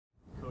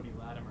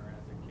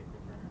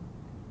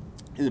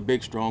He's a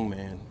big, strong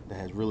man that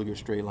has really good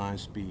straight line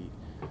speed.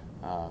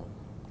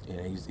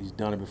 And he's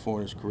done it before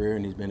in his career,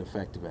 and he's been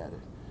effective at it.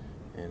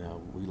 And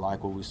we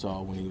like what we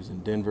saw when he was in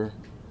Denver,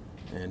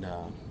 and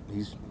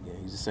he's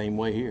the same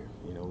way here.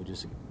 We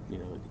just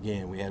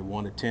again we had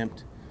one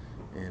attempt,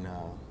 and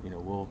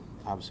we'll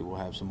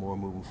have some more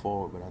moving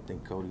forward. But I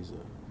think Cody's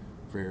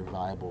a very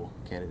viable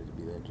candidate to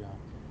be that job.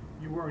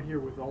 You weren't here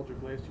with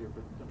Aldridge last year,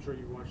 but I'm sure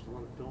you watched a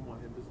lot of film on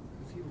him.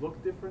 Does he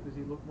look different? Does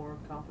he look more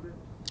confident?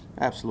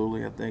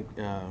 Absolutely. I think,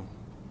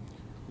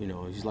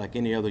 he's like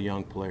any other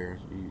young player.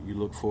 You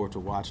look forward to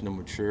watching him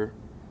mature.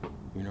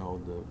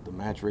 The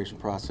maturation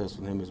process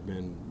with him has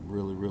been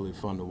really, really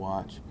fun to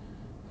watch.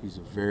 He's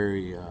a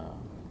very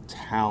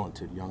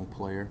talented young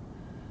player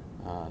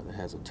that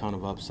has a ton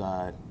of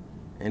upside,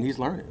 and he's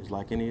learning. It's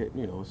like any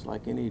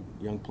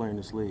young player in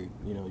this league.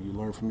 You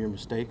learn from your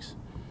mistakes,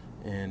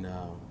 and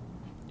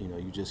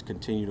you just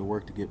continue to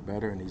work to get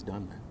better, and he's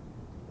done that.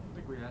 I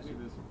think we asked you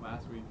this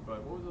last week,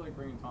 but what was it like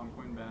bringing Tom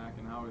Quinn back,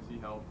 and how has he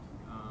helped,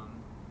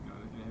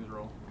 in his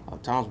role?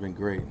 Tom's been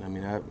great. I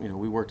mean,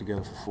 we worked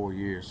together for 4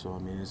 years, so I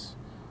mean, it's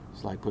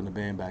like putting the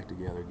band back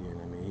together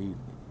again. I mean,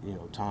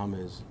 Tom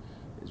is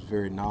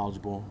very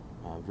knowledgeable,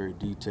 very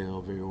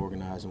detailed, very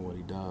organized in what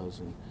he does,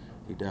 and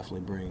he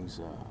definitely brings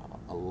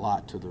a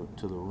lot to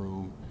the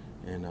room,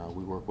 and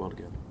we work well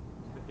together.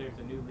 But there's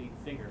a new lead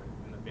singer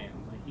in the band.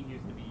 Like, he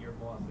used to be your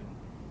boss,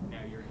 and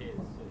now you're his.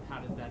 So how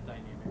does that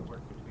dynamic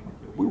work between the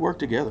two of you? We work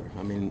together.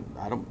 I mean,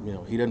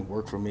 he doesn't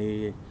work for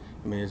me.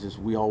 I mean, it's just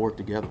we all work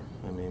together.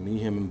 I mean, me,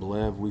 him, and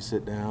Belev, we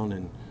sit down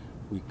and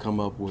we come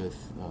up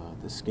with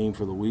the scheme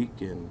for the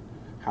week and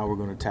how we're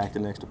going to attack the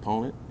next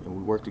opponent, and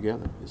we work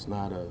together. It's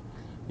not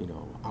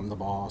I'm the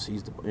boss,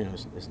 he's the,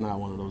 it's not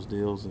one of those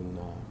deals, and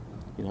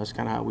that's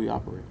kind of how we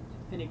operate.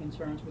 Any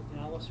concerns with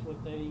Dallas,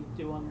 what they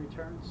do on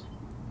returns?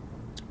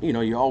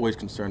 You're always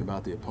concerned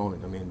about the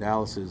opponent. I mean,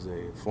 Dallas is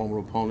a former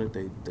opponent.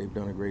 They've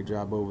done a great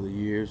job over the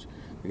years.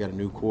 They got a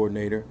new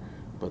coordinator,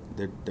 but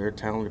they're a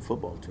talented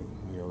football team.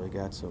 They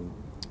got some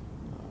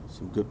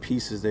good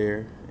pieces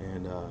there,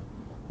 and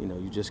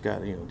you just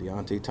got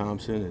Deontay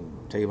Thompson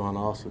and Tavon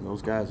Austin.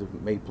 Those guys have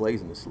made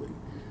plays in this league,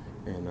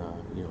 and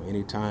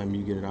anytime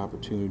you get an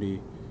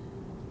opportunity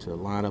to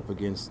line up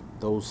against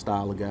those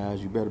style of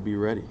guys, you better be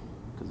ready,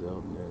 because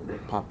they'll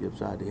pop you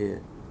upside the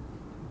head.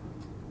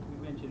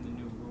 You mentioned the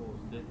new rules.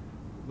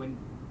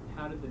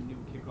 How do the new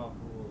kickoff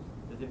rules,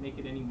 does it make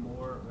it any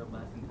more or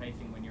less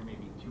enticing when you're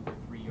maybe 2 or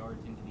 3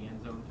 yards into the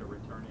end zone to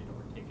return it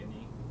or take a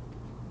knee?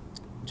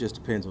 It just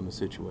depends on the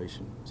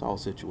situation. It's all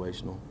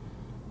situational.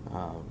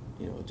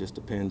 It just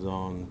depends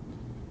on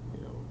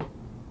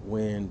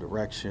wind,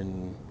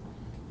 direction,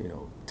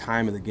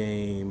 time of the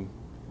game.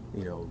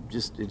 It's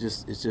just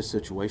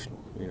situational.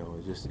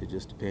 It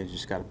just depends. You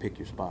just got to pick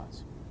your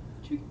spots.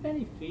 Did you get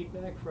any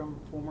feedback from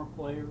former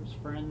players,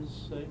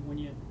 friends, when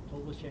you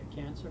told us you had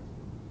cancer?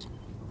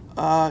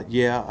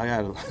 Yeah, I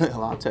got a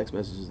lot of text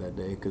messages that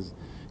day, because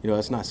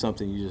it's not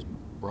something you just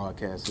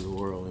broadcast to the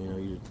world.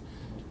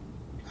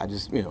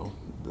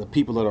 The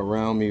people that are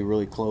around me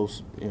really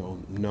close,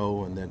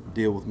 know and that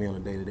deal with me on a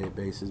day-to-day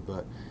basis,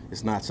 but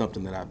it's not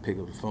something that I pick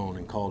up the phone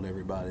and called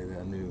everybody that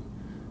I knew.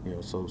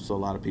 So a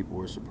lot of people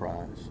were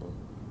surprised. So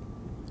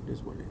it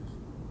is what it is.